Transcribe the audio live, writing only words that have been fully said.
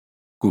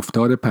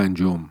گفتار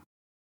پنجم،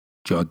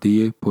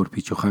 جاده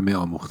پرپیچ و خم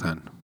آموختن.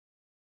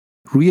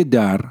 روی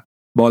در،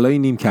 بالای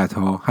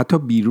نیمکت‌ها، حتی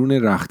بیرون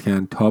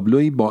رختکن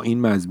تابلویی با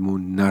این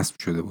مضمون نصب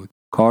شده بود: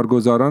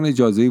 کارگزاران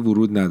اجازه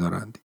ورود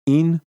ندارند.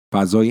 این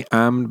فضای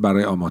امن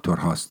برای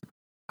آماتورهاست.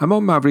 اما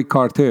موریک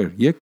کارتر،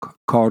 یک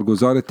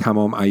کارگزار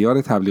تمام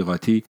عیار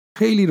تبلیغاتی،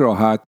 خیلی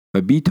راحت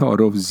و بی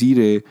تعارف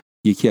زیر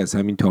یکی از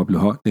همین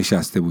تابلوها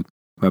نشسته بود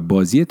و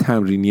بازی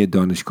تمرینی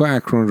دانشگاه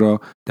اکرون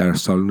را در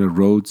سالن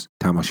رودز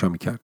تماشا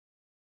می‌کرد.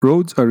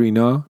 رودز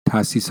آرینا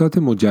تأسیسات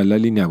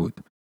مجللی نبود.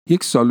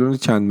 یک سالن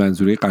چند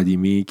منظوره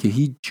قدیمی که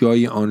هیچ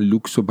جای آن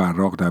لوکس و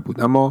براق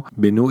نبود، اما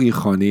به نوعی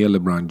خانه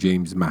لبران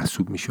جیمز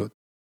محسوب می‌شد.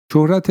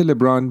 شهرت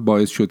لبران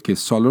باعث شد که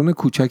سالن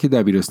کوچک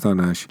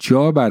دبیرستانش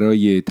جا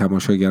برای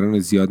تماشاگران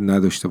زیاد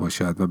نداشته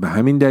باشد و به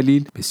همین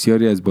دلیل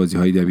بسیاری از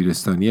بازی‌های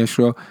دبیرستانیش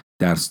را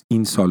در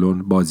این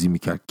سالن بازی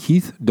می‌کرد.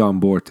 کیت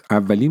دامبورت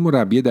اولین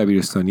مربی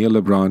دبیرستانی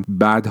لبران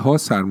بعدها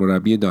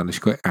سرمربی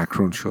دانشگاه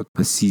اکرون شد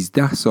و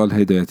 13 سال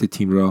هدایت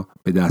تیم را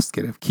به دست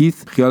گرفت.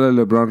 کیت خیال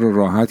لبران را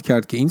راحت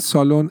کرد که این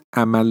سالن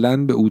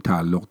عملاً به او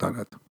تعلق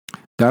دارد.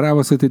 در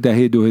اواسط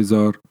دهه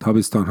 2000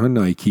 تابستان‌ها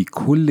نایکی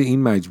کل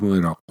این مجموعه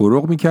را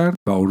غرق می‌کرد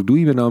و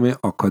اردویی به نام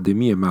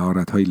آکادمی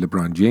مهارت‌های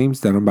لبران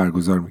جیمز در آن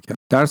برگزار می‌کرد.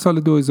 در سال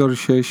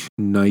 2006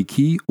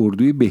 نایکی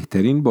اردوی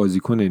بهترین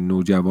بازیکن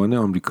نوجوان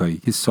آمریکایی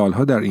که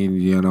سالها در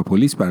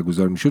ایندیاناپولیس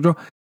برگزار می‌شد را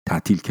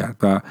تعطیل کرد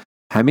و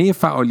همه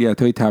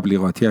فعالیت‌های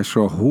تبلیغاتیش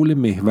را حول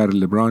محور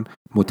لبران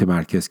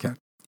متمرکز کرد.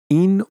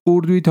 این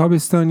اردوی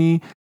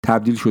تابستانی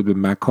تبدیل شد به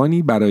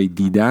مکانی برای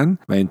دیدن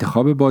و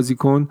انتخاب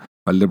بازیکن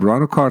و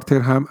لبران و کارتر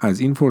هم از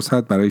این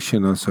فرصت برای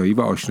شناسایی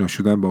و آشنا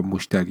شدن با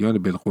مشتریان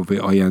بالقوه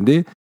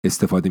آینده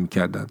استفاده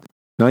می‌کردند.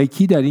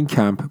 نایکی در این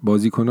کمپ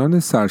بازیکنان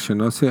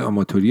سرشناس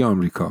آماتوری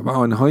آمریکا و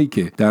آنهایی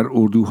که در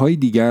اردوهای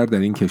دیگر در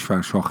این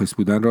کشور شاخص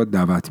بودند را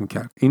دعوت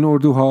می‌کرد. این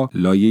اردوها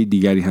لایه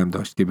دیگری هم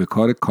داشت که به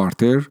کار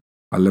کارتر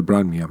و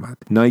لبران می آمد.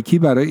 نایکی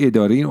برای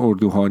اداره این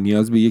اردوها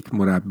نیاز به یک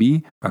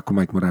مربی و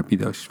کمک مربی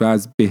داشت و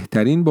از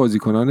بهترین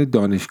بازیکنان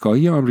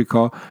دانشگاهی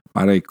آمریکا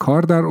برای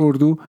کار در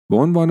اردو به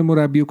عنوان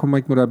مربی و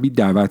کمک مربی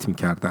دعوت می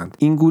کردند.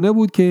 این گونه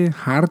بود که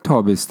هر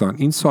تابستان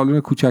این سالن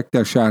کوچک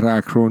در شهر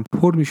اکرون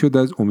پر می شد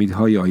از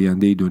امیدهای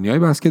آینده دنیای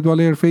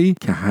بسکتبال حرفه‌ای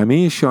که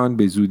همه‌شان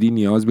به زودی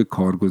نیاز به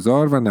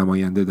کارگزار و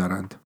نماینده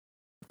دارند.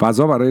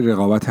 فضا برای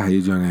رقابت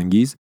هیجان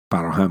انگیز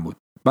فراهم بود.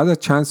 بعد از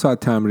چند ساعت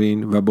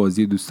تمرین و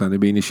بازی دوستانه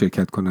بین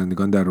شرکت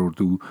کنندگان در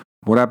اردو،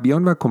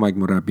 مربیان و کمک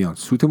مربیان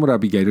سوت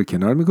مربیگری را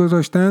کنار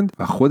می‌گذاشتند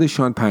و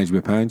خودشان 5 به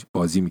 5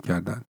 بازی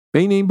می‌کردند.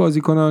 بین این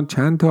بازیکنان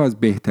چند تا از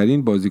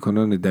بهترین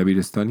بازیکنان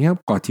دبیرستانی هم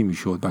قاطی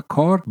می‌شد و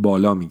کار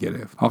بالا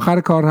می‌گرفت.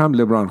 آخر کار هم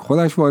لبران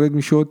خودش وارد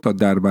می‌شد تا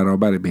در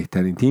برابر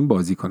بهترین تیم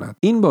بازی کند.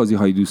 این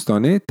بازی‌های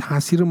دوستانه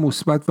تأثیر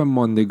مثبت و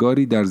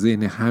ماندگاری در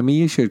ذهن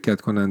همه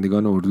شرکت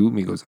کنندگان اردو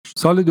می‌گذاشت.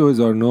 سال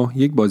 2009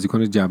 یک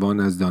بازیکن جوان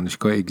از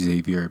دانشگاه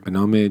اگزیویر به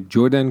نام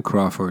جردن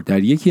کرافورد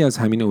در یکی از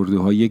همین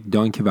اردوها یک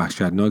دانک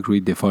وحشتناک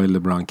روی دفاع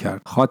لبران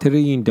کرد. خاطره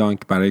این دانک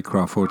برای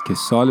کرافورد که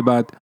سال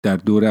بعد در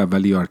دور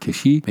اول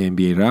یارکشی به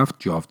NBA رفت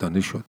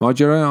جاودانه شد.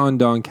 ماجرای آن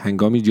دانک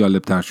هنگامی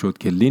جالب‌تر شد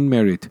که لین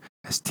مریت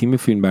از تیم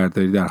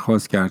فیلمبرداری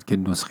درخواست کرد که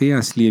نسخه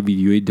اصلی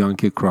ویدیوی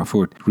دانک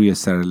کرافورد روی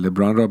سر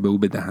لبران را به او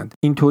بدهند.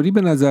 اینطوری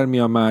به نظر می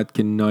آمد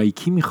که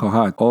نایکی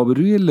می‌خواهد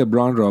آبروی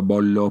لبران را با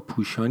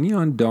لاپوشانی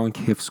آن دانک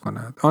حفظ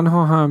کند.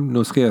 آنها هم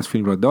نسخه از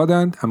فیلم را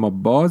دادند، اما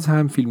باز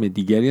هم فیلم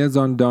دیگری از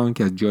آن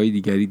دانک از جای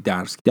دیگری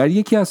درس. در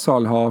یکی از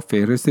سالها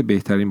فهرست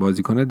بهترین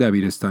بازیکن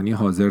دبیرستانی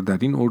حاضر در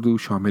این اردو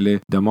شامل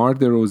دمار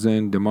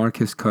دروزن،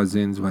 دمارکس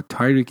کازینز و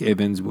تایریک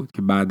ایونز بود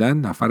که بعداً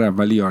نفر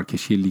اول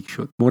یارکشی لیگ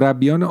شد.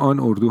 مربیان آن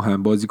اردو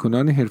هم بازیکنان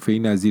حرفه‌ای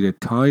نظیر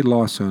تای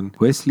لاسون،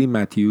 وسلی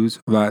ماتیوز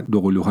و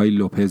دوقلوهای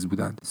لوپز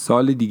بودند.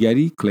 سال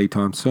دیگری کلی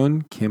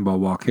تامسون، کمبا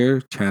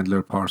واکر،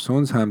 چندلر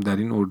پارسونز هم در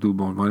این اردو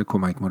به عنوان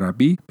کمک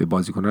مربی به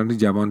بازیکنان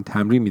جوان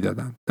تمرین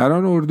می‌دادند. در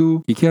آن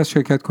اردو یکی از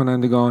شرکت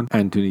کنندگان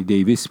انتونی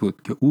دیویس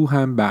بود که او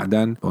هم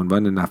بعداً به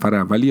عنوان نفر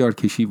اول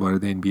یارکشی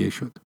وارد NBA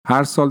شد.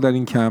 هر سال در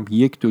این کمپ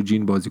یک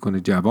دوجین بازیکن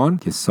جوان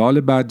که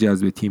سال بعد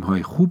جذب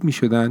تیم‌های خوب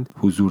می‌شدند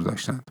حضور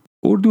داشتند.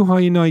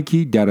 اردوهای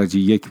نایکی درجه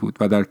 1 بود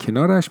و در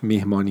کنارش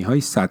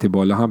مهمانی‌های سطح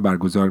بالا هم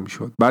برگزار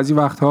می‌شد. بعضی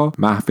وقتها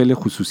محفل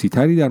خصوصی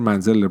تری در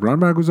منزل لبران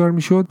برگزار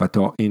می‌شد و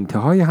تا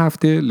انتهای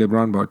هفته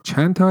لبران با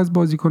چند تا از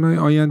بازیکن‌های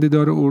آینده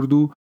دار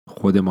اردو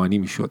خودمانی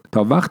می‌شد.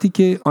 تا وقتی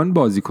که آن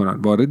بازیکنان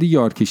وارد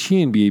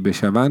یارکشی NBA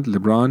بشوند،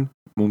 لبران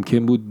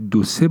ممکن بود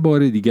 2-3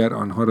 بار دیگر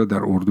آنها را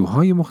در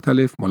اردوهای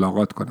مختلف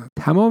ملاقات کند.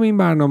 تمام این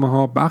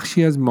برنامه‌ها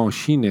بخشی از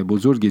ماشین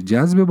بزرگ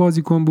جذب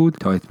بازیکن بود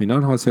تا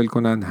اطمینان حاصل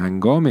کنند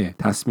هنگام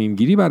تصمیم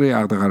گیری برای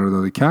عقد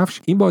قرارداد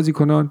کفش این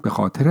بازیکنان به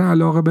خاطر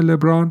علاقه به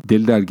لبران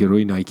دل در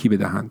گروی نایکی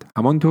بدهند،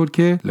 همانطور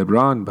که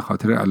لبران به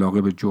خاطر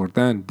علاقه به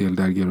جردن دل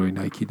در گروی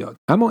نایکی داد.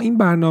 اما این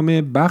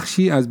برنامه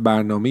بخشی از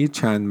برنامه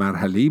چند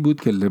مرحله‌ای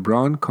بود که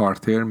لبران،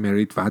 کارتر،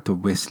 مریت و حتی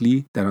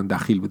وسلی در آن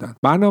دخیل بودند.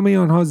 برنامه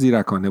آنها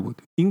زیرکانه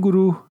بود. این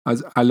گروه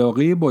از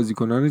علاقه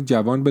بازیکنان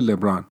جوان به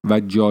لبران و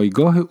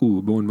جایگاه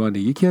او به عنوان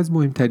یکی از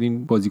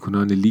مهمترین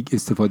بازیکنان لیگ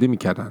استفاده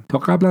می‌کردند تا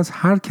قبل از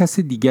هر کس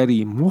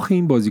دیگری مخ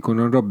این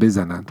بازیکنان را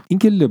بزنند.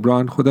 اینکه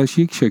لبران خودش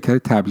یک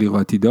شرکت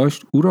تبلیغاتی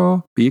داشت او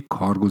را به یک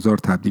کارگزار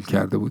تبدیل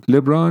کرده بود.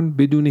 لبران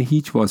بدون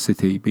هیچ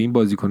واسطه‌ای به این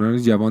بازیکنان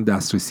جوان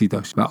دسترسی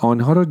داشت و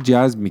آنها را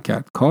جذب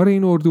می‌کرد. کار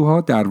این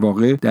اردوها در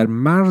واقع در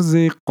مرز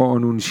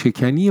قانون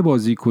شکنی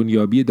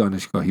بازیکنیابی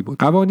دانشگاهی بود.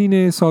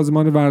 قوانین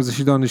سازمان ورزش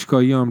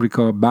دانشگاهی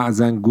آمریکا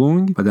بعضاً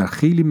گنگ و در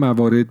خیلی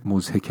موارد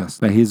مضحک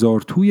است و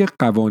هزار توی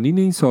قوانین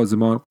این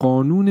سازمان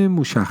قانون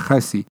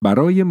مشخصی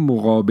برای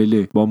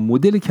مقابله با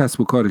مدل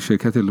کسب و کار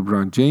شرکت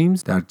لبران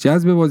جیمز در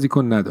جذب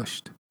بازیکن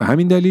نداشت. به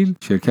همین دلیل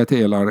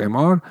شرکت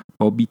LRMR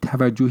با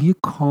بی‌توجهی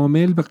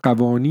کامل به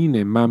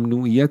قوانین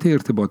ممنوعیت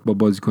ارتباط با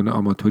بازیکن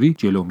آماتوری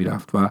جلو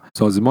می‌رفت و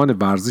سازمان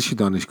ورزش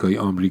دانشگاهی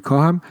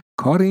آمریکا هم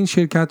کار این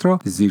شرکت را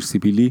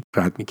زیرسیبیلی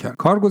رد می‌کرد.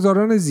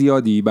 کارگزاران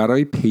زیادی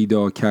برای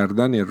پیدا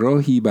کردن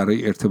راهی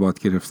برای ارتباط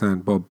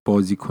گرفتن با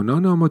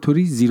بازیکنان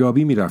آماتوری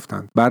زیرابی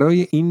می‌رفتند.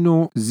 برای این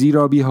نوع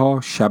زیرابی‌ها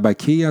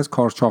شبکه‌ای از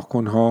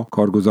کارچاق‌کن‌ها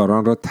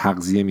کارگزاران را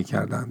تغذیه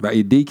می‌کردند و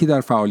عده‌ای که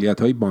در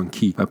فعالیت‌های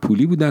بانکی و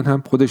پولی بودند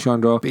هم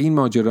خودشان را به این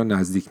ماجرا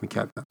نزدیک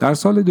می‌کردند. در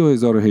سال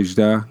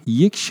 2018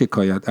 یک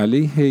شکایت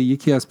علیه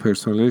یکی از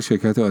پرسنل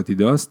شرکت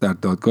آدیداس در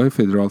دادگاه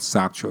فدرال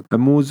ثبت شد و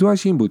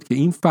موضوعش این بود که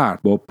این فرد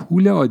با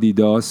پول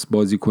آدیداس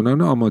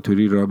بازیکنان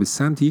آماتوری را به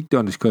سمت یک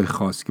دانشگاه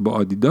خاص که با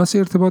آدیداس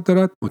ارتباط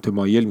دارد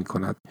متمایل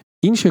می‌کند.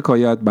 این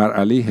شکایت بر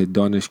علیه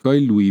دانشگاه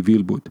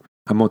لویویل بود،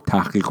 اما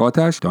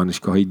تحقیقاتش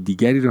دانشگاه‌های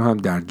دیگری را هم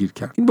درگیر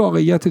کرد. این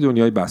واقعیت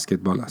دنیای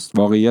بسکتبال است،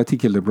 واقعیتی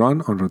که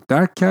لبران آن را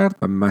درک کرد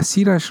و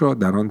مسیرش را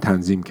در آن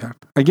تنظیم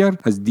کرد. اگر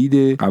از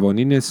دید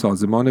قوانین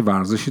سازمان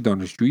ورزش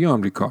دانشجویی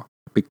آمریکا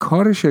به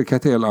کار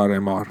شرکت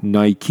LRMR،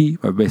 نایکی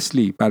و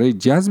وسلی برای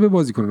جذب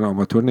بازیکنان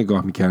آماتور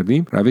نگاه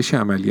می‌کردیم، روش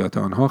عملیات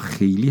آنها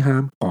خیلی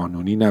هم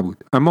قانونی نبود،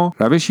 اما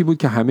روشی بود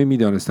که همه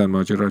می‌دانستند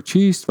ماجرا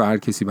چیست و هر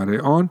کسی برای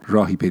آن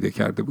راهی پیدا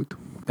کرده بود.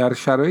 در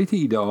شرایط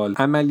ایدئال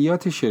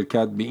عملیات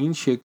شرکت به این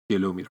شکل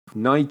جلو می‌رفت.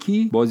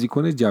 نایکی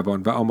بازیکن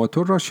جوان و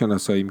آماتور را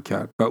شناسایی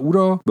می‌کرد و او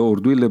را به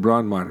اردوی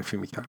لبران معرفی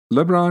می‌کرد.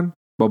 لبران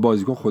با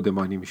بازیکن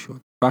خودمانی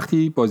می‌شد.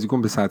 وقتی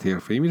بازیکن به سطح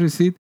حرفه‌ای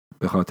می‌رسید،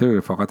 به خاطر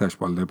رفاقتش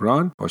با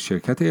لبران با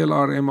شرکت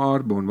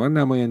LRMR به عنوان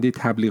نماینده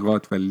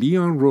تبلیغات و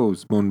لیون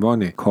روز به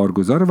عنوان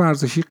کارگزار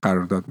ورزشی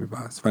قرارداد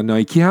می‌بست و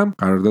نایکی هم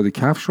قرارداد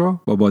کفش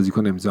را با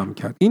بازیکن امضا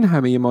می‌کرد. این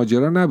همه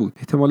ماجرا نبود.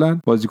 احتمالاً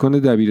بازیکن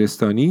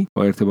دبیرستانی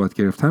با ارتباط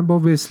گرفتن با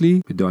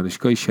وسلی به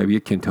دانشگاه شبیه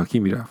کنتاکی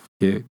می‌رفت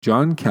که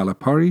جان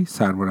کالپاری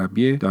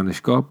سرمربی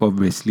دانشگاه با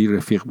وسلی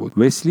رفیق بود.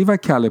 وسلی و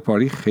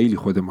کالپاری خیلی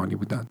خودمانی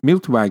بودند.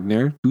 میلت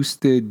واگنر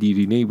دوست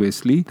دیرینه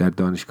وسلی در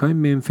دانشگاه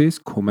ممفیس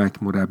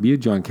کمک مربی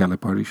جان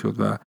کالپاری شد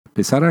و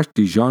پسرش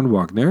دیژان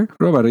واگنر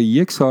را برای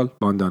 1 سال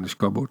به آن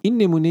دانشگاه برد.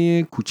 این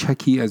نمونه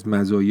کوچکی از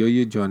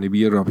مزایای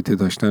جانبی رابطه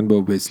داشتن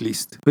با وسلی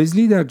است.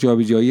 وسلی در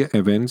جابجایی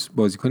اونز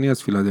بازیکنی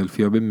از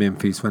فیلادلفیا به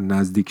ممفیس و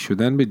نزدیک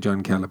شدن به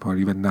جان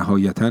کالپاری و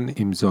نهایتاً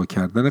امضا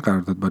کردن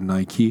قرارداد با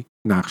نایکی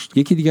نقش.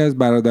 یکی دیگه از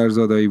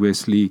برادرزادهای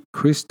وسلی،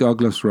 کریس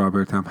داگلاس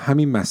رابرت، هم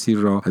همین مسیر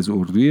را از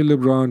اردوی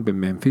لبران به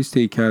ممفیس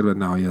طی کرد و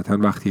نهایتاً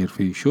وقتی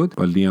حرفه‌ای شد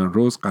با لیون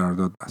روز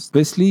قرارداد بست.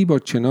 وسلی با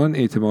چنان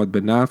اعتماد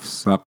به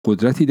نفس و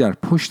قدرتی در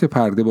پشت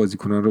پرده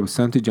بازیکنان را به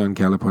سمت جان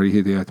کالپاری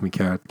هدایت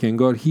می‌کرد که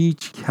انگار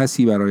هیچ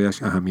کسی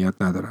برایش اهمیت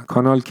ندارد.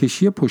 کانال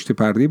کشی پشت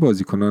پرده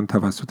بازیکنان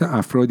توسط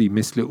افرادی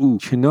مثل او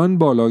چنان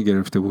بالا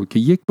گرفته بود که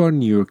یک بار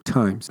نیویورک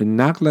تایمز به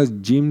نقل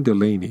از جیم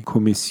دلینی،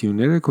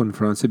 کمیسیونر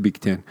کنفرانس بیگ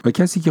تن و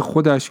کسی که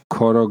خودش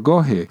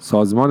کاراگاه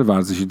سازمان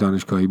ورزشی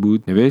دانشگاهی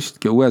بود،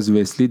 نوشت که او از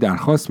وسلی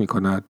درخواست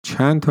می‌کند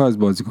چند تا از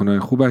بازیکنان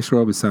خوبش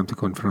را به سمت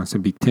کنفرانس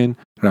بیگ تن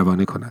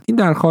روانه کند. این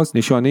درخواست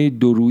نشانه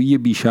دورویی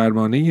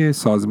بی‌شرمانه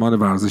سازمان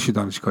ورزش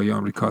دانشگاهی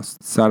آمریکاست.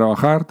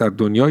 سرآخر در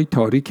دنیای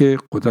تاریک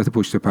قدرت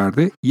پشت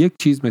پرده یک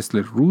چیز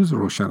مثل روز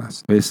روشن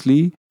است.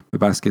 وسلی به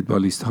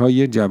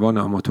بسکتبالیست‌های جوان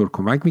آماتور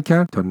کمک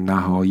می‌کرد تا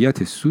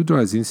نهایت سود را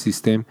از این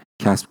سیستم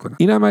کسب کنند.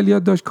 این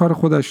عملیات داشت کار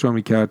خودش را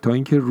می‌کرد تا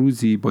اینکه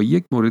روزی با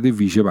یک مورد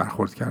ویژه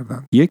برخورد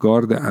کردند. یک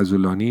گارد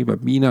عضلانی و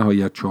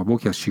بی‌نهایت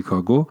چابک از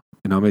شیکاگو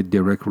به نام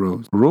درک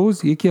روز.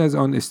 روز یکی از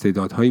آن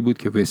استعدادهایی بود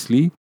که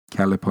وسلی،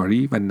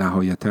 کالپاری و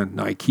نهایتاً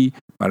نایکی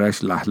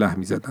برایش لهله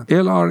می‌زدند.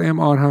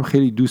 LRMR هم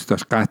خیلی دوست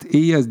داشت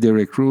قطعی از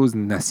درک روز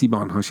نصیب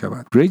آنها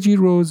شود. رجی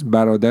روز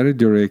برادر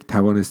درک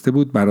توانسته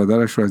بود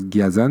برادرش را از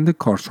گزند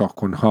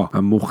کارچاق‌کن‌ها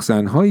و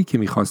مخزن‌هایی که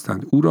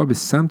می‌خواستند او را به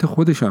سمت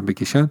خودشان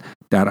بکشند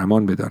در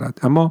امان بدارد،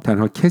 اما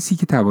تنها کسی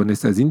که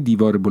توانست از این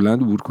دیوار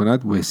بلند عبور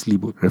کند وسلی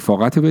بود.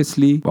 رفاقت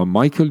وسلی با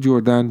مایکل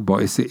جردن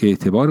باعث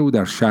اعتبار او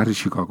در شهر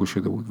شیکاگو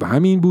شده بود و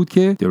همین بود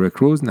که درک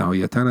روز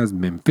نهایتاً از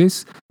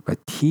ممفیس و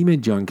تیم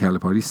جان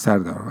کالپاری سر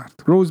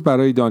درآورد. روز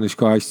برای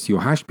دانشگاهش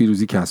 38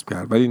 پیروزی کسب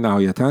کرد ولی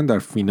نهایتاً در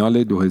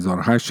فینال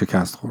 2008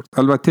 شکست خورد.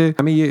 البته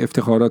همه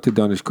افتخارات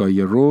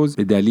دانشگاهی روز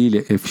به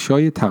دلیل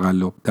افشای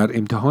تقلب در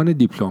امتحان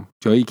دیپلم،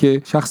 جایی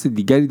که شخص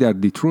دیگری در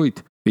دیترویت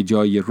به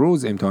جای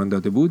روز امتحان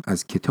داده بود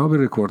از کتاب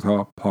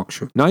رکوردها پاک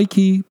شد.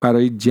 نایکی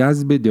برای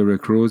جذب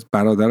درک روز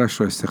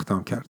برادرش را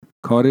استخدام کرد.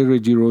 کار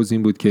رجی روز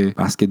این بود که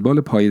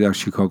بسکتبال پایه در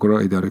شیکاگو را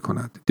اداره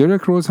کند.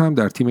 درک روز هم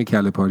در تیم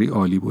کله‌پاری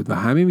عالی بود و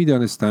همه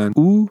می‌دانستند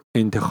او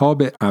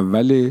انتخاب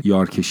اول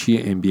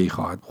یارکشی NBA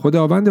خواهد.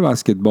 خداوند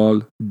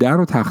بسکتبال در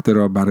و تخته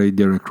را برای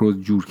درک روز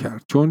جور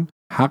کرد، چون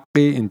حق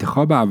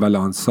انتخاب اول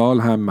آن سال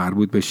هم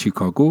مربوط به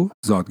شیکاگو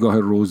زادگاه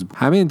روز بود.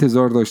 همه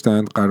انتظار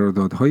داشتند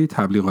قراردادهای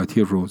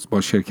تبلیغاتی روز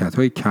با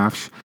شرکت‌های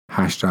کفش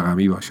 8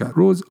 رقمی باشد.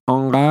 روز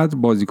آنقدر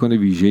بازیکن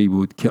ویژه‌ای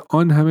بود که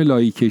آن همه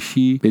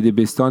لایکشی،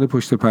 بدبستان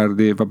پشت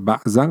پرده و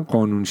بعضاً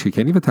قانون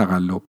شکنی و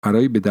تقلب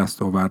برای به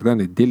دست آوردن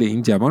دل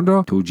این جوان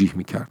را توجیه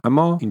می‌کرد.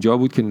 اما اینجا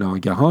بود که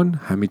ناگهان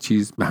همه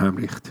چیز به هم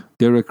ریخت.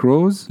 درک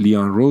روز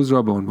لیان روز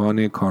را به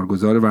عنوان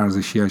کارگزار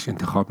ورزشیش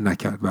انتخاب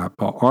نکرد و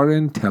با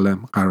آرن تلم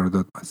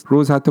قرارداد بست.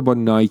 روز حتی با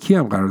نایکی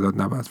هم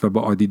قرارداد نبست و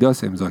با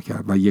آدیداس امضا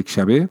کرد و یک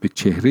شبه به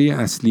چهره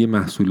اصلی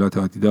محصولات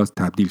آدیداس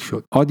تبدیل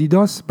شد.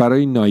 آدیداس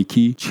برای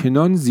نایکی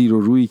چنان زیر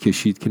و روی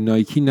کشید که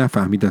نایکی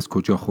نفهمید از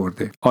کجا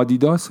خورده.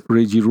 آدیداس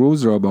رجی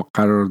روز را با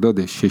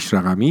قرارداد 6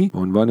 رقمی به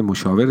عنوان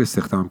مشاور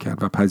استخدام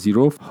کرد و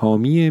پذیرفت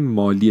حامی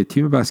مالی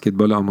تیم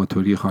بسکتبال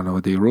آماتوری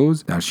خانواده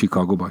روز در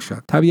شیکاگو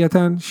باشد.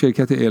 طبیعتاً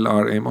شرکت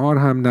LRMR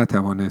هم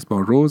نتوانست با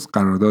روز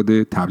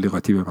قرارداد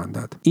تبلیغاتی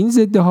ببندد. این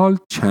ضد حال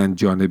چند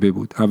جانبه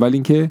بود. اول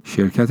اینکه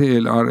شرکت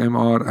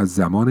LRMR از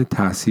زمان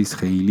تأسیس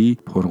خیلی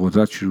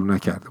پرقدرت شروع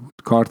نکرده بود.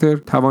 کارتر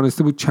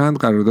توانسته بود چند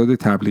قرارداد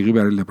تبلیغی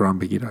برای لبران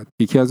بگیرد.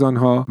 یکی از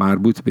آنها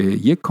مربوط به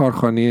یک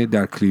کارخانه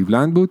در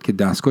کلیولند بود که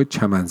دستگاه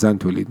چمنزن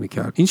تولید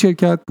می‌کرد. این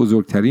شرکت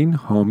بزرگترین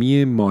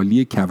حامی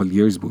مالی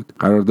کاولیرز بود.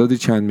 قرارداد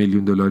چند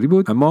میلیون دلاری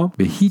بود، اما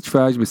به هیچ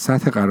وجه به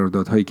سطح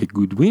قراردادهایی که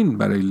گودوین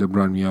برای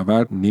لبران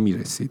می‌آورد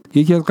نمی‌رسید.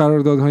 یکی از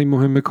قراردادهای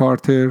مهم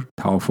کارتر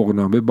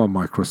توافقنامه با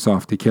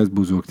مایکروسافت، یکی از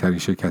بزرگترین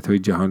شرکت‌های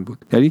جهان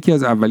بود. در یکی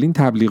از اولین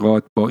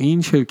تبلیغات با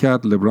این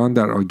شرکت لبران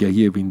در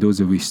آگهی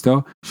ویندوز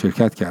ویستا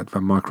شرکت کرد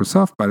و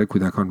مایکروسافت برای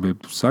کودکان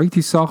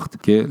وبسایتی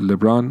ساخت که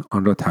لبران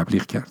آن را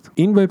تبلیغ کرد.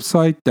 این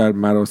وبسایت در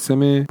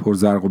مراسم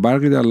پرزرق و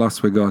برقی در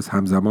لاس وگاس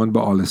همزمان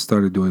با آل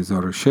استار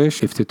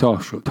 2006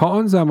 افتتاح شد. تا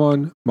آن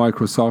زمان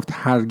مایکروسافت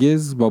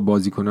هرگز با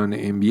بازیکنان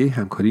NBA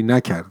همکاری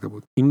نکرده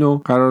بود. این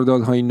نوع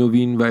قراردادهای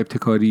نوین و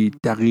ابتکاری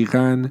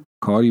دقیقاً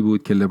کاری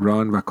بود که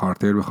لبران و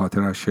کارتر به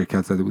خاطرش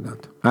شرکت زده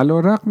بودند.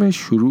 علیرغم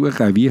شروع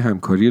قوی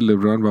همکاری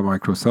لبران و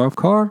مایکروسافت،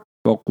 کار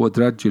با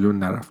قدرت جلو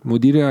نرفت.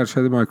 مدیر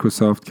ارشد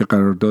مایکروسافت که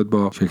قرارداد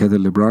با شرکت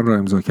لبران را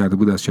امضا کرده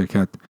بود از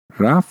شرکت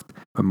رفت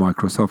و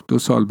مایکروسافت 2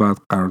 سال بعد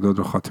قرارداد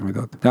را خاتمه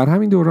داد. در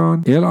همین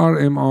دوران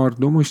LRMR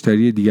 2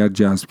 مشتری دیگر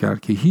جذب کرد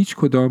که هیچ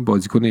کدام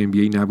بازیکن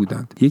NBA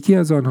نبودند. یکی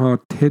از آنها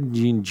تد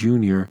جین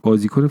جونیور،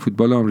 بازیکن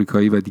فوتبال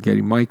آمریکایی، و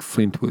دیگری مایک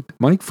فلینت بود.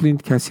 مایک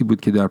فلینت کسی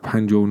بود که در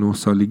 59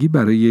 سالگی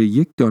برای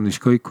یک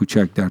دانشگاه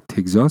کوچک در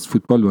تگزاس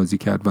فوتبال بازی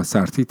کرد و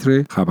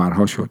سرتیتر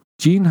خبرها شد.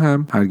 جین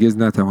هم هرگز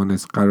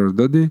نتوانست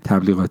قرارداد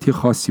تبلیغاتی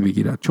خاصی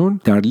بگیرد، چون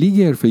در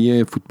لیگ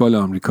حرفه‌ای فوتبال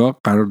آمریکا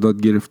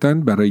قرارداد گرفتن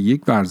برای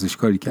یک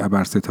ورزشکاری که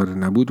ابرستاره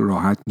نبود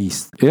راحت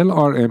نیست.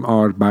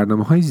 LRMR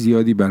برنامه‌های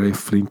زیادی برای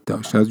فلینت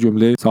داشت، از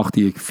جمله ساخت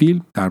یک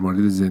فیلم در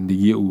مورد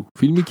زندگی او،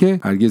 فیلمی که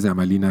هرگز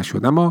عملی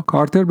نشد، اما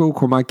کارتر به او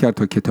کمک کرد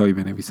تا کتابی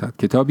بنویسد،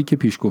 کتابی که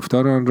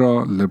پیشگفتار آن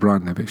را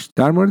لبران نوشت.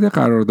 در مورد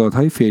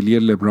قراردادهای فعلی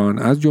لبران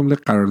از جمله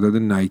قرارداد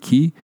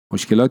نایکی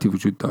مشکلاتی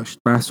وجود داشت.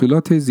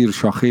 محصولات زیر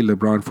شاخه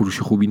لبران فروش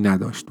خوبی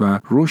نداشت و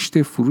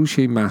رشد فروش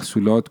این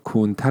محصولات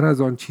کندتر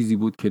از آن چیزی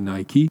بود که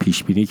نایکی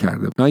پیش بینی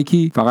کرده بود.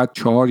 نایکی فقط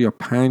 4 یا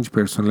 5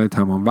 پرسنل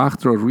تمام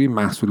وقت را روی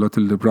محصولات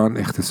لبران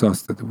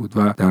اختصاص داده بود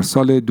و در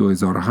سال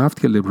 2007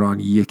 که لبران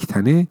یک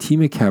تنه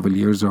تیم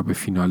کاولیرز را به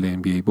فینال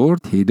NBA برد،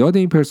 تعداد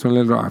این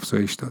پرسنل را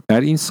افزایش داد.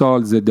 در این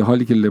سال ضد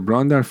حالی که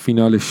لبران در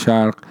فینال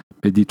شرق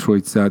به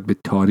دیترویت زد به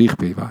تاریخ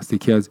پیوست.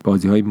 یکی از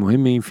بازی‌های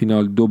مهم این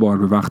فینال 2 بار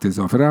به وقت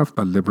اضافه رفت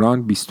و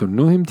لبران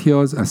 29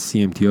 امتیاز از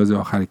 30 امتیاز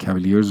آخر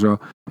کاولیرز را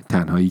به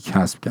تنهایی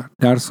کسب کرد.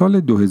 در سال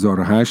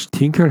 2008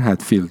 تینکر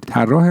هتفیلد،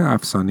 طراح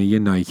افسانه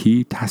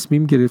نایکی،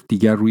 تصمیم گرفت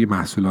دیگر روی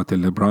محصولات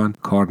لبران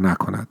کار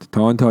نکند.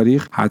 تا آن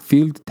تاریخ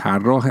هتفیلد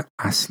طراح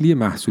اصلی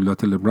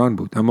محصولات لبران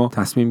بود، اما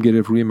تصمیم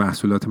گرفت روی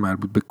محصولات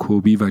مربوط به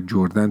کوبی و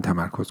جردن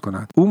تمرکز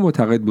کند. او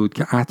معتقد بود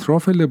که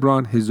اطراف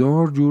لبران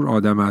 1000 جور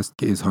آدم است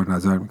که اظهار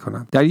نظر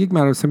می‌کنند. در یک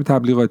مراسم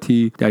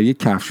تبلیغاتی در یک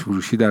کفش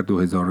فروشی در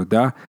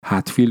 2010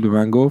 هتفیلد به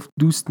من گفت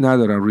دوست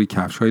ندارم روی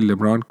کفش‌های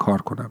لبران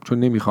کار کنم، چون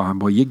نمی‌خواهم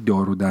با یک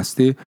دار و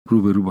دسته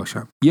روبرو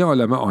باشم. یه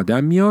عالمه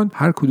آدم میان،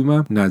 هر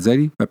کدومم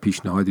نظری و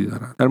پیشنهادی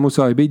دارن. در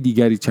مصاحبه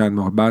دیگری چند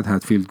ماه بعد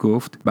هتفیلد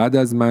گفت بعد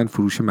از من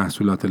فروش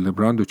محصولات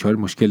لبران دچار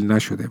مشکل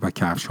نشده و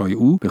کفش‌های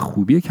او به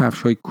خوبی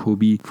کفش‌های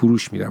کوبی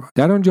فروش می‌رود.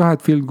 در آنجا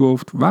هتفیلد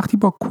گفت وقتی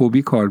با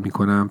کوبی کار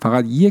می‌کنم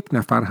فقط یک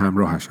نفر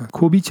همراهش است.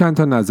 کوبی چند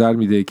تا نظر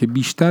میده که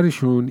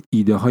بیشترشون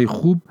ایده‌های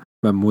خوب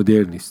و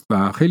مدرن است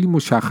و خیلی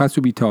مشخص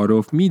و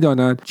بی‌تعارف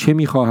می‌داند چه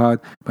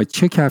می‌خواهد و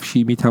چه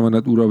کفشی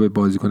می‌تواند او را به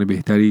بازیکن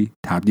بهتری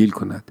تبدیل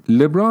کند.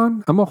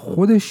 لبران اما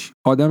خودش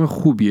آدم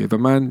خوبیه و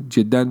من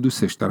جدا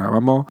دوستش دارم،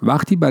 اما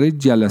وقتی برای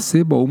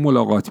جلسه با او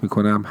ملاقات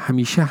می‌کنم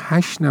همیشه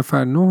 8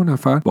 نفر 9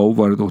 نفر با او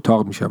وارد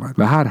اتاق می‌شوند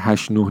و هر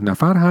 8 9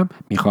 نفر هم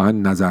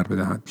می‌خواهند نظر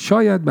بدهند.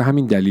 شاید به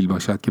همین دلیل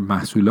باشد که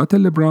محصولات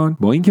لبران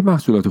با اینکه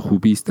محصولات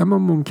خوبی است اما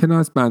ممکن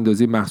است به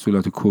اندازه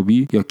محصولات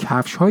کوبی یا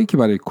کفش‌هایی که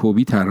برای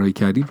کوبی طراحی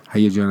کردیم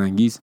هیجان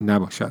انگیز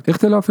نباشد.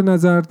 اختلاف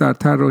نظر در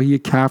طراحی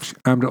کفش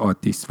امر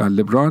عادی است و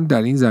لبران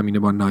در این زمینه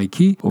با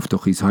نایکی افت و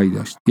خیزهایی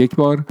داشت. یک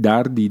بار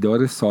در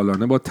دیدار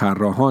سالانه با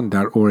طراحان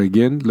در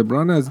اورگن،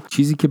 لبران از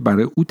چیزی که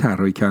برای او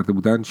طراحی کرده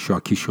بودند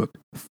شاکی شد.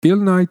 فیل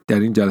نایت در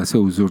این جلسه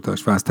حضور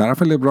داشت و از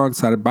طرف لبران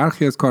سر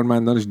برخی از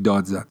کارمندانش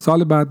داد زد.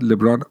 سال بعد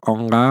لبران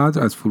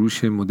آنقدر از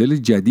فروش مدل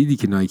جدیدی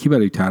که نایکی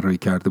برای طراحی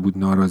کرده بود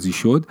ناراضی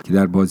شد که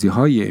در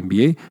بازی‌های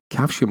NBA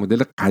کفش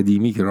مدل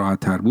قدیمی که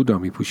راحت‌تر بود را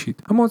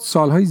می‌پوشید. اما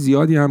سالهای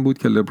زیادی هم بود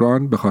که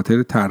لبران به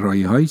خاطر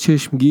طراحی‌های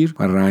چشمگیر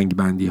و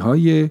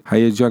رنگبندی‌های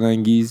هیجان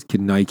انگیز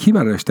که نایکی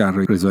برایش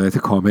طراحی رضایت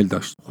کامل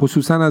داشت،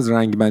 خصوصاً از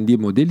رنگبندی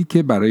مدلی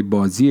که برای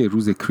بازی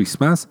روز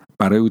کریسمس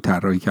برای او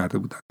طراحی کرده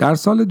بودند. در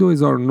سال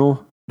 2009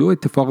 دو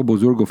اتفاق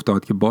بزرگ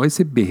افتاد که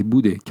باعث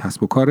بهبود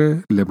کسب و کار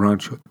لبران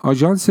شد.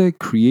 آژانس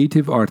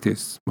کریتیو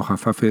آرتیست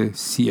مخفف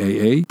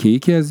CAA که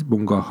یکی از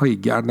بنگاه‌های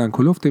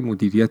گردنکلفت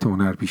مدیریت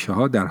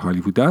هنرپیشه‌ها در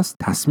هالیوود است،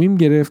 تصمیم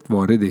گرفت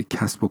وارد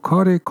کسب و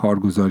کار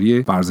کارگزاری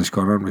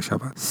ورزشکاران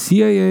بشود.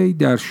 CAA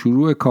در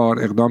شروع کار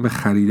اقدام به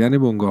خریدن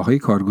بنگاه‌های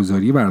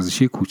کارگزاری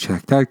ورزشی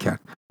کوچکتر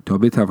کرد تا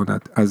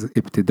بتواند از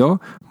ابتدا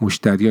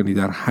مشتریانی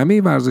در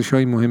همه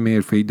ورزش‌های مهم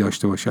حرفه‌ای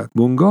داشته باشد.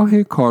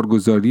 بنگاه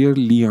کارگزاری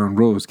لیان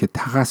روز که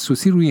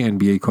تخصصی روی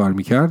NBA کار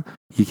می‌کرد،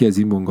 یکی از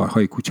این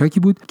بنگاه‌های کوچکی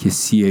بود که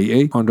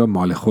CAA آن را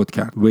مال خود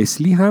کرد.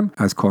 وسلی هم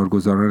از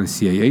کارگزاران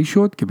CAA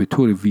شد که به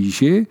طور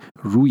ویژه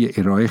روی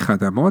ارائه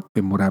خدمات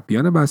به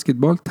مربیان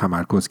بسکتبال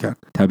تمرکز کرد.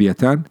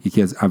 طبیعتاً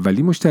یکی از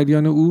اولین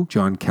مشتریان او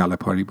جان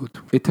کالپاری بود.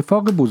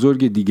 اتفاق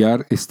بزرگ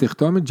دیگر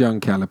استخدام جان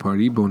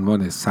کالپاری به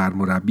عنوان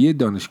سرمربی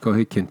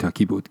دانشگاه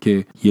کنتاکی بود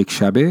که یک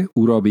شبه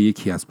او را به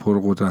یکی از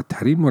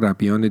پرقدرت‌ترین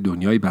مربیان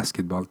دنیای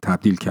بسکتبال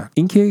تبدیل کرد.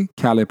 اینکه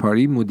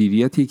کالپاری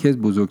مدیریت یکی از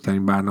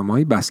بزرگترین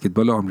برنامه‌های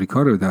بسکتبال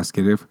آمریکا را دست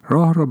گرفت،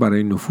 راه را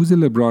برای نفوذ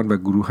لبران و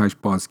گروهش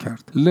باز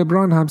کرد.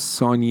 لبران هم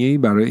ثانیه‌ای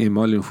برای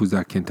اعمال نفوذ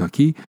در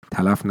کنتاکی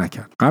تلف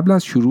نکرد. قبل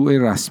از شروع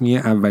رسمی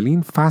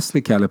اولین فصل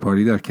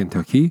کالپاری در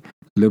کنتاکی،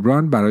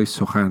 لبران برای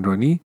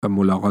سخنرانی و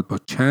ملاقات با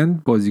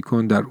چند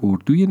بازیکن در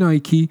اردوی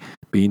نایکی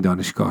به این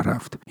دانشگاه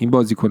رفت. این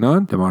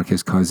بازیکنان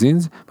دمارکس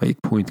کازینز و یک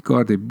پوینت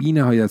گارد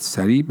بی‌نهایت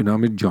سریع به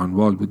نام جان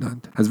وال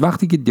بودند. از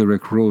وقتی که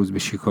دریک روز به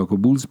شیکاگو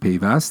بولز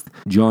پیوست،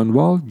 جان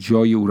وال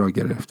جای او را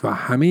گرفت و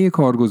همه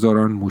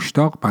کارگزاران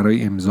مشتاق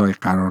برای امضای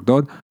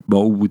قرارداد با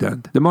او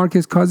بودند.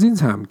 دمارکس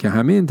کازینز هم که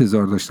همه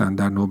انتظار داشتند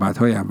در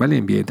نوبت‌های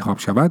اول NBA انتخاب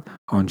شود،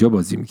 آنجا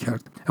بازی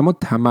می‌کرد. اما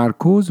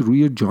تمرکز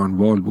روی جان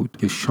وال بود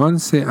که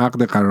شانس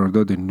عقد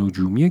قرارداد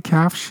نجومی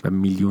کفش و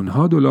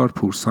میلیون‌ها دلار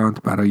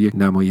پورسانت برای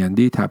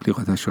نماینده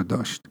تبلیغاتش را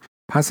داشت.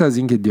 پس از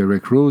اینکه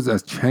دریک روز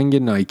از چنگ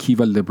نایکی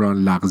و لبران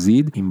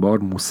لغزید، این بار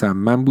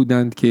مصمم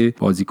بودند که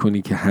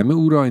بازیکنی که همه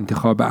او را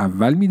انتخاب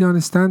اول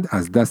می‌دانستند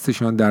از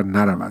دستشان در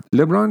نرود.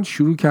 لبران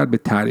شروع کرد به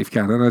تعریف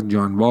کردن از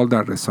جان وال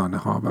در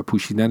رسانه‌ها و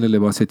پوشیدن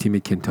لباس تیم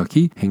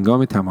کنتاکی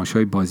هنگام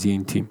تماشای بازی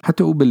این تیم.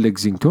 حتی او به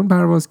لگزینگتون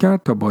پرواز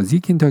کرد تا بازی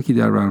کنتاکی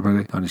در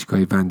برابر دانشگاه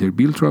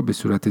وندربیلت را به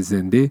صورت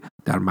زنده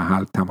در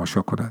محل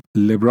تماشا کند.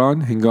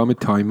 لبران هنگام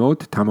تایم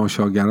اوت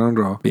تماشاگران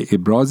را به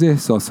ابراز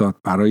احساسات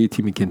برای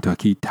تیم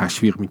کنتاکی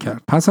تشویق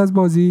می‌کرد. پس از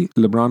بازی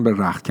لبران به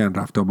رختکن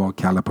رفت تا با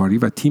کالپاری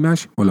و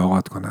تیمش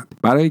ملاقات کند.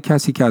 برای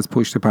کسی که از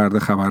پشت پرده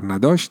خبر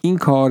نداشت، این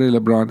کار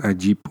لبران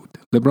عجیب بود.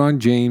 لبران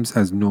جیمز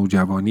از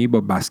نوجوانی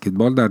با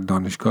بسکتبال در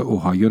دانشگاه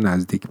اوهایو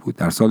نزدیک بود.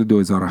 در سال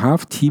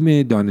 2007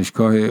 تیم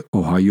دانشگاه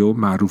اوهایو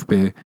معروف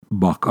به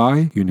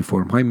باک‌آی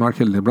یونیفرم‌های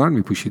مارک لبران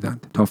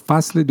می‌پوشیدند. تا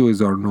فصل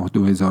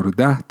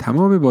 2009-2010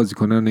 تمام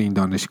بازیکنان این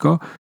دانشگاه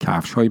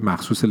کفش‌های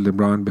مخصوص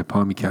لبران به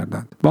پا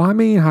می‌کردند. با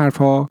همه این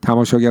حرف‌ها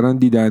تماشاگران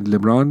دیدند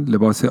لبران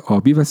لباس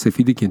آبی و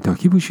سفید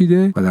کنتاکی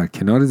پوشیده و در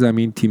کنار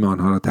زمین تیم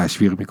آنها را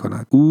تشویق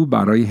می‌کند. او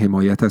برای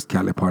حمایت از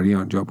کالپاری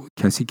آنجا بود،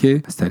 کسی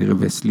که از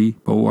طریق وسلی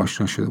با او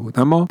آشنا شده بود.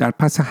 اما در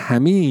پس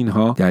همه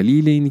اینها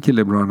دلیل اینی که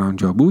لبران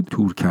آنجا بود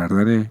تور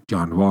کردن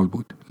جان وال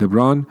بود.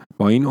 لبران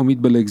با این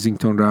امید به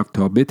لگزینگتون رفت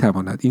تا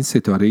بتواند این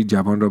ستاره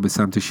جوان را به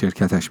سمت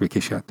شرکتش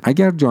بکشد.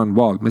 اگر جان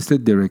وال مثل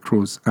دریک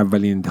روز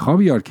اولین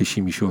انتخاب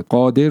یارکشی میشد،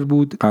 قادر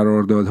بود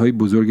قراردادهای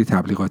بزرگ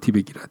تبلیغاتی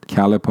بگیرد.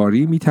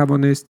 کالپاری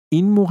میتوانست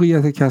این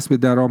موقعیت کسب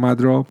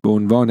درآمد را به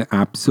عنوان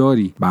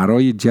ابزاری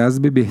برای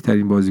جذب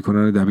بهترین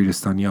بازیکنان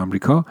دبیرستانی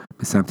آمریکا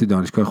به سمت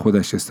دانشگاه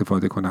خودش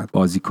استفاده کند.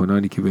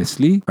 بازیکنانی که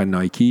وسلی و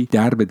نایکی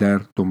در به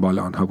در دنبال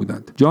آنها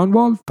بودند. جان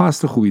وال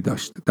فصل خوبی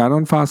داشت. در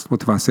آن فصل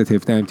متوسط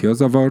 17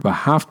 امتیاز آورد و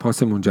 7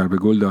 پاس منجر به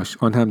گل داشت،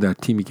 آن هم در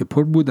تیمی که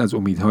پر بود از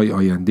امیدهای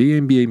آینده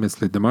NBA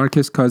مثل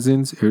دمارکس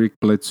کازینز، اریک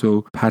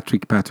بلدسو،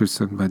 پاتریک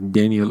پاترسون و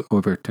دانیل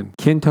اوورتون.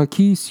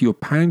 کنتاکی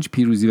 35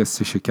 پیروزی و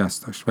 3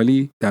 شکست داشت،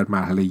 ولی در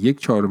مرحله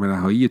 1/4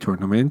 نهایی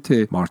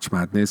تورنمنت مارچ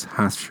مدنس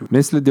حذف شد.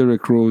 مثل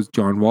درک روز،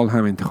 جان وال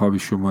هم انتخاب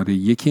شماره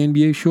 1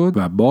 NBA شد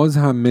و باز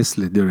هم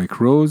مثل درک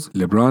روز،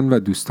 لبران و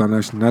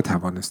دوستانش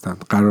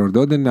نتوانستند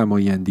قرارداد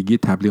نمایندگی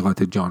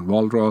تبلیغات جان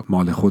وال را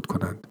مال خود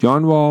کنند.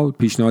 جان وال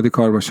پیشنهاد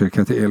کار با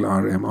شرکت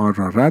LRMR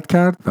را رد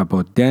کرد و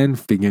با دن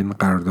فیگن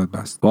قرارداد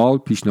بست. وال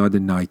پیشنهاد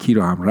نایکی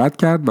را هم رد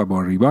کرد و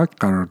با ریباک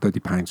قراردادی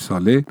 5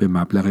 ساله به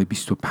مبلغ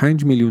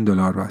 $25 میلیون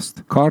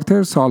بست.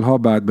 کارتر سالها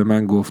بعد به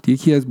من گفت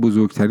یکی از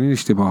بزرگترین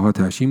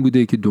اشتباهاتش این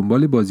بوده که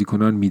دنبال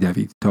بازیکنان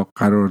می‌دوید تا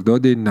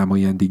قرارداد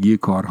نمایندگی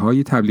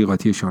کارهای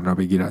تبلیغاتیشان را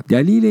بگیرد.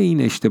 دلیل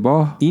این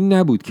اشتباه این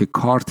نبود که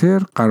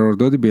کارتر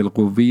قرارداد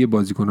بالقوه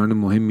بازیکنان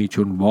مهمی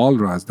چون وال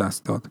را از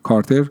دست داد.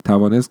 کارتر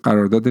توانست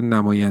قرارداد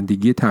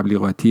نمایندگی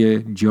تبلیغاتی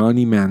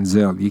جانی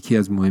منزل، یکی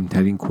از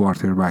مهمترین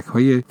کوارتربک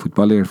های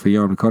فوتبال حرفه‌ای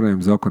آمریکا را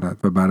امضا کند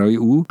و برای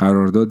او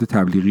قرارداد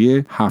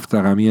تبلیغی 7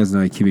 رقمی از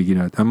نایکی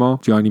بگیرد. اما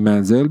جانی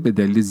منزل به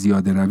دلیل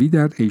زیاده روی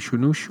در عیش و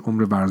نوش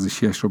عمر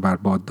ورزشیش را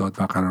برباد داد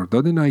و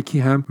قرارداد نایکی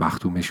هم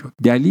مختومه شد.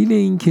 دلیل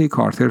اینکه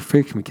کارتر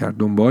فکر می‌کرد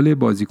دنبال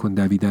بازیکن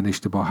دویدن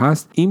اشتباه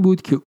است این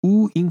بود که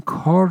او این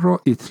کار را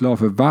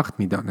اتلاف وقت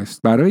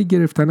می‌دانست. برای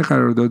گرفتن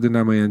قرارداد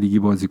نمایندگی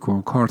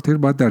بازیکن کارتر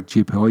باید در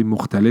جبهه‌های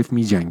مختلف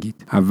می‌جنگید.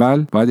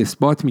 اول باید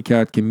اثبات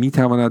می‌کرد که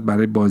می‌تواند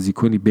برای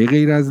بازیکنی به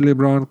غیر از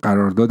لبران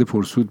قرارداد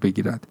پرسود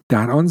بگیرد.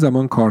 در آن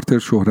زمان کارتر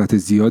شهرت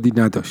زیادی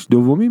نداشت.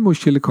 دومین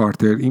مشکل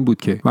کارتر این بود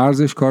که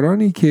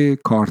ورزشکارانی که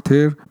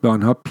کارتر به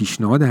آنها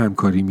پیشنهاد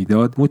همکاری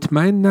میداد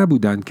مطمئن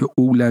نبودند که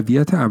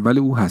اولویت اول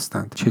او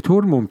هستند.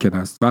 چطور ممکن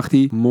است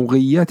وقتی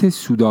موقعیت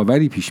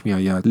سودآوری پیش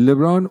میآید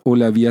لبران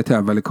اولویت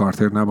اول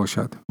کارتر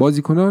نباشد؟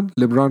 بازیکنان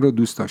لبران را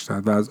دوست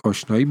داشتند و از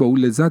آشنایی با او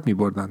لذت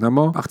می‌بردند،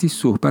 اما وقتی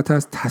صحبت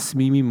از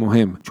تصمیمی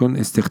مهم چون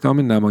استخدام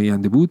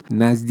نماینده بود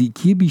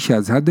نزدیکی بیش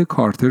از حد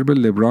کارتر به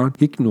لبران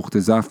یک نقطه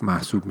ضعف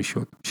محسوب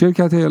میشد.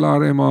 شرکت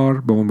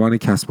LRMR به عنوان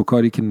کسب و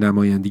کاری که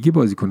نمایندگی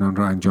بازیکنان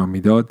را انجام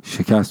میداد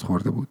شکست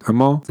خورده بود،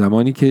 اما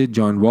زمانی که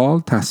جان وال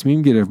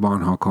تصمیم گرفت با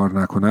آنها کار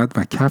نکند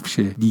و کفش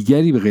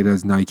دیگری به غیر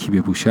از نایکی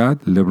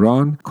بپوشد،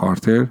 لبران،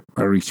 کارتر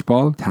و ریچ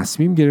پال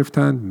تصمیم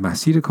گرفتند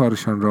مسیر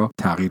کارشان را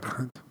تغییر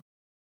دهند.